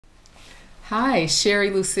Hi, Sherry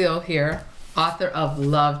Lucille here, author of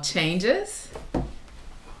Love Changes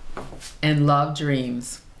and Love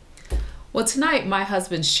Dreams. Well, tonight my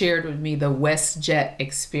husband shared with me the WestJet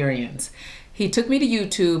experience. He took me to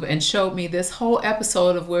YouTube and showed me this whole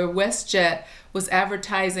episode of where WestJet was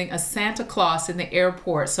advertising a Santa Claus in the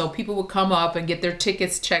airport. So people would come up and get their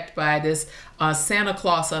tickets checked by this Santa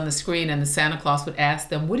Claus on the screen, and the Santa Claus would ask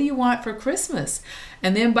them, "What do you want for Christmas?"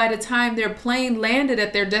 And then by the time their plane landed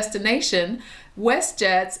at their destination,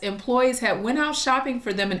 WestJet's employees had went out shopping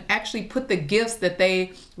for them and actually put the gifts that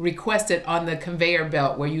they requested on the conveyor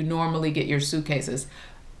belt where you normally get your suitcases.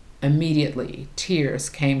 Immediately, tears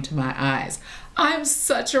came to my eyes. I'm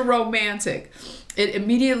such a romantic. It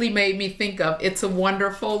immediately made me think of It's a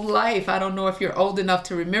Wonderful Life. I don't know if you're old enough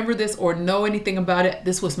to remember this or know anything about it.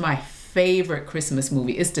 This was my favorite Christmas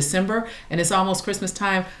movie. It's December and it's almost Christmas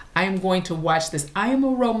time. I am going to watch this. I am a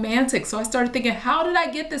romantic. So I started thinking, how did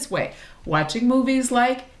I get this way? Watching movies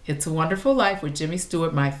like It's a Wonderful Life with Jimmy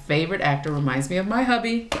Stewart, my favorite actor, reminds me of my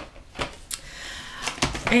hubby.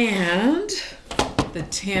 And the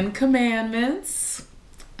Ten Commandments,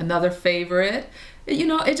 another favorite. You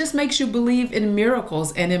know, it just makes you believe in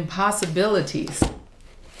miracles and impossibilities.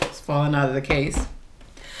 It's fallen out of the case.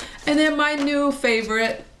 And then my new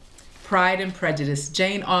favorite, Pride and Prejudice.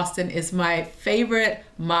 Jane Austen is my favorite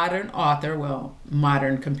modern author. Well,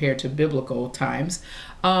 modern compared to biblical times.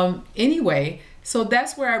 Anyway, so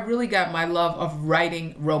that's where I really got my love of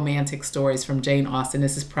writing romantic stories from Jane Austen.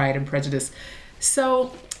 This is Pride and Prejudice.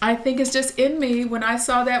 So I think it's just in me. When I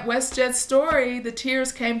saw that WestJet story, the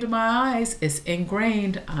tears came to my eyes. It's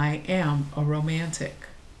ingrained. I am a romantic.